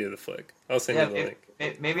 I'll send you the flick. I'll send you the link.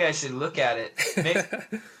 Maybe I should look at it.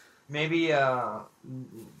 Maybe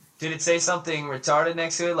did it say something retarded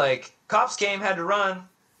next to it, like cops came, had to run?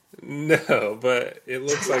 No, but it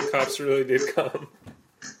looks like cops really did come.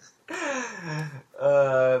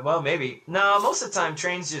 Well, maybe. No, most of the time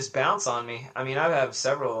trains just bounce on me. I mean, I have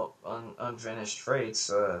several unfinished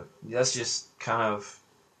freights. That's just kind of,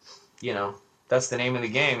 that's the name of the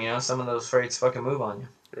game. Some of those freights fucking move on you.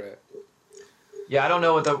 Right. Yeah, I don't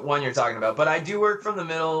know what the one you're talking about, but I do work from the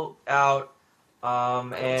middle out,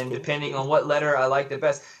 and depending on what letter I like the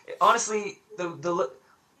best. Honestly,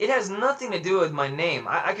 it has nothing to do with my name.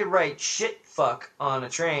 I could write shit fuck on a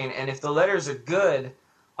train, and if the letters are good,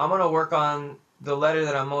 I'm gonna work on the letter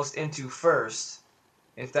that I'm most into first,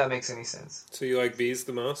 if that makes any sense. So you like B's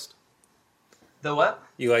the most? The what?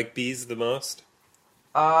 You like B's the most?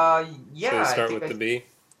 Yeah. So you start with the B?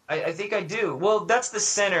 I think I do. Well, that's the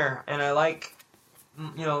center, and I like,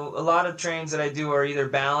 a lot of trains that I do are either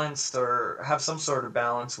balanced or have some sort of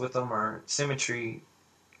balance with them or symmetry.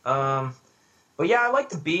 But yeah, I like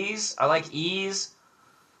the B's. I like E's.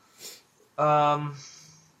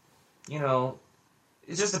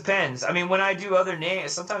 It just depends. I mean, when I do other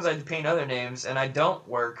names, sometimes I paint other names, and I don't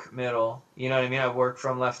work middle. You know what I mean? I work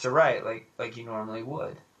from left to right, like you normally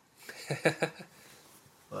would.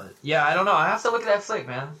 But yeah, I don't know. I have to look at that flick,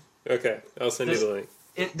 man. Okay, I'll send you the link.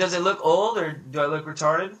 Does it look old, or do I look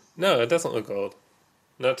retarded? No, it doesn't look old.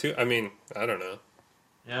 Not too. I mean, I don't know.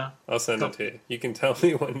 Yeah. I'll send it to you. You can tell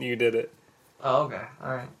me when you did it. Oh, okay.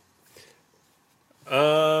 All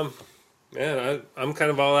right. Man, I'm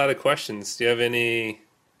kind of all out of questions. Do you have any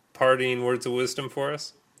parting words of wisdom for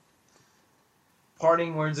us?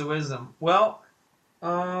 Parting words of wisdom. Well,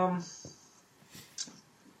 no,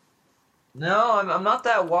 I'm not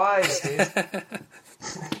that wise, dude.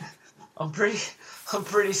 I'm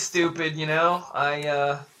pretty stupid, no.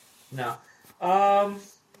 Yeah,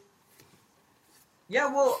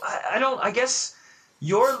 well, I guess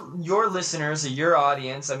your listeners or your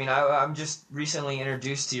audience, I mean, I'm just recently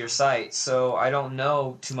introduced to your site, so I don't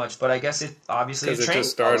know too much, but I guess it obviously because it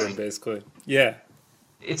just started following. Basically. Yeah.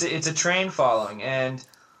 It's a train following, and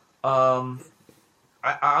I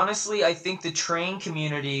honestly think the train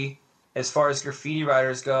community, as far as graffiti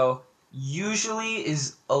writers go, usually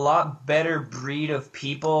is a lot better breed of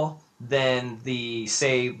people than the,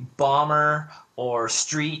 say, bomber or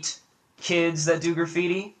street kids that do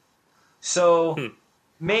graffiti. So,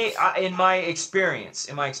 in my experience,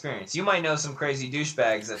 you might know some crazy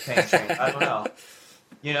douchebags that paint trains. I don't know.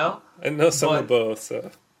 I know some of both.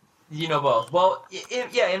 So. You know both. Well,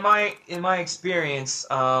 in my experience,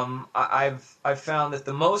 I've found that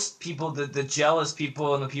the most people, the jealous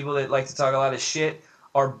people, and the people that like to talk a lot of shit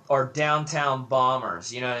are downtown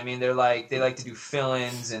bombers. You know what I mean? They like to do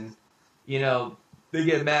fill-ins, and they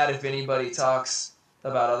get mad if anybody talks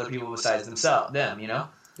about other people besides them.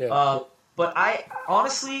 Yeah. But I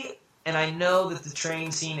honestly, and I know that the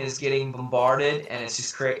train scene is getting bombarded, and it's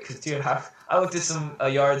just crazy. Because, dude, I looked at a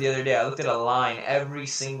yard the other day. I looked at a line. Every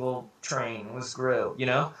single train was grilled,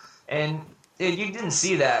 And you didn't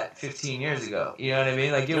see that 15 years ago. You know what I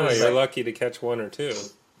mean? Like you're lucky to catch one or two.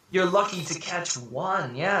 You're lucky to catch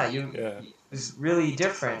one. Yeah. It was really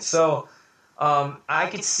different. So I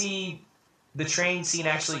could see the train scene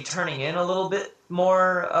actually turning in a little bit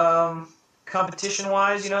more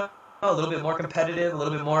competition-wise, a little bit more competitive, a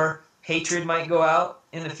little bit more hatred might go out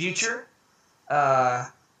in the future.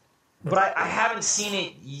 But I haven't seen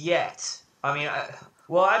it yet. I mean,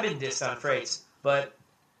 I've been dissed on freights, but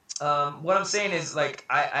what I'm saying is, like,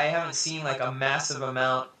 I haven't seen, like, a massive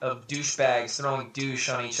amount of douchebags throwing douche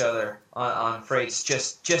on each other on freights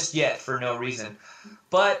just yet for no reason.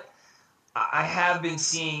 But I have been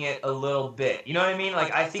seeing it a little bit. You know what I mean?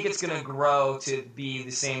 Like, I think it's going to grow to be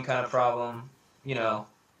the same kind of problem,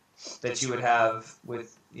 that you would have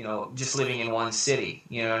with, just living in one city.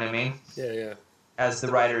 You know what I mean? Yeah. As the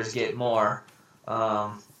writers get more.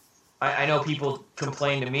 I know people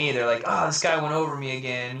complain to me. They're like, "Oh, this guy went over me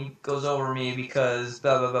again. He goes over me because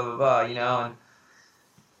blah blah blah blah blah." You know,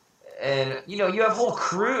 and you know, you have whole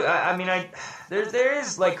crew. I mean, there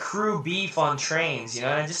is like crew beef on trains. You know,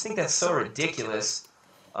 and I just think that's so ridiculous.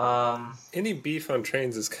 Any beef on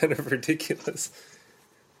trains is kind of ridiculous.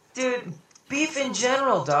 Dude, beef in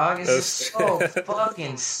general, dog, is just so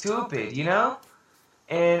fucking stupid. You know.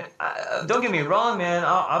 And don't get me wrong, man.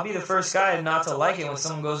 I'll be the first guy not to like it when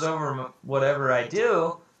someone goes over whatever I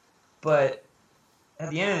do. But at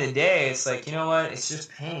the end of the day, it's like, you know what? It's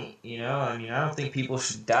just paint. You know, I mean, I don't think people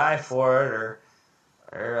should die for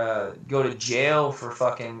it or go to jail for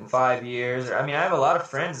fucking 5 years. I mean, I have a lot of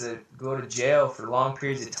friends that go to jail for long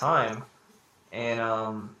periods of time, and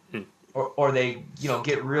or they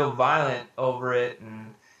get real violent over it.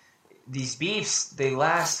 And these beefs, they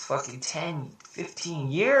last fucking 10,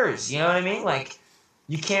 15 years, you know what I mean? Like,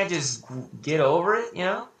 you can't just get over it, you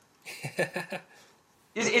know?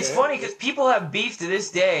 It's funny because people have beef to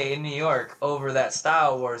this day in New York over that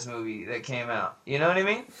Star Wars movie that came out. You know what I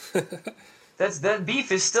mean? That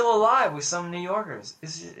beef is still alive with some New Yorkers.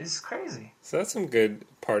 It's crazy. So that's some good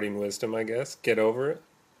parting wisdom, I guess. Get over it.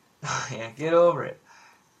 Yeah, get over it.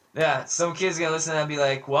 Yeah, some kid's gonna listen to that and be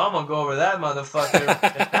like, well, I'm gonna go over that motherfucker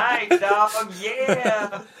tonight, dog,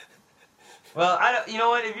 yeah. Well, you know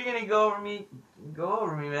what, if you're gonna go over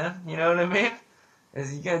me, man, you know what I mean?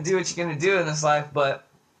 Because you're gonna do what you're gonna do in this life, but,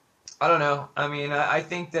 I don't know, I mean, I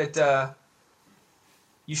think that,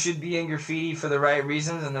 you should be in graffiti for the right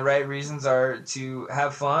reasons, and the right reasons are to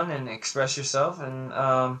have fun and express yourself,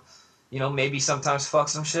 and, maybe sometimes fuck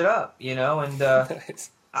some shit up, and, Nice.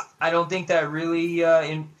 I don't think that really,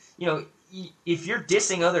 if you're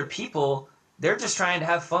dissing other people, they're just trying to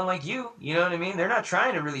have fun like you. You know what I mean? They're not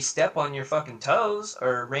trying to really step on your fucking toes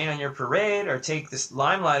or rain on your parade or take this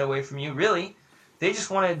limelight away from you. Really, they just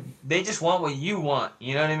want what you want.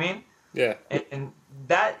 You know what I mean? Yeah. And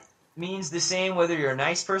that means the same whether you're a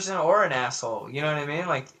nice person or an asshole. You know what I mean?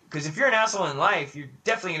 Like, because if you're an asshole in life, you're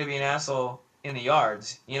definitely gonna be an asshole in the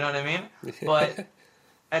yards. You know what I mean? But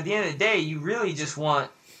at the end of the day, you really just want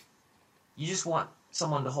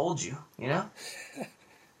someone to hold you, you know?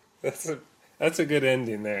 That's a good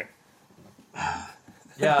ending there.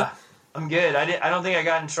 Yeah, I'm good. I don't think I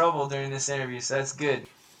got in trouble during this interview, so that's good.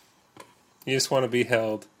 You just want to be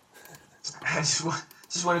held. I just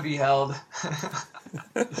want to be held.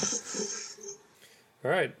 All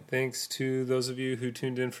right. Thanks to those of you who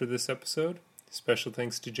tuned in for this episode. Special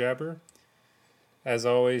thanks to Jabber. As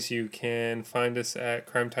always, you can find us at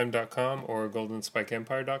crimetime.com or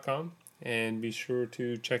goldenspikeempire.com. And be sure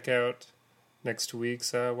to check out next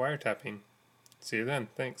week's wiretapping. See you then.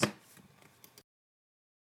 Thanks.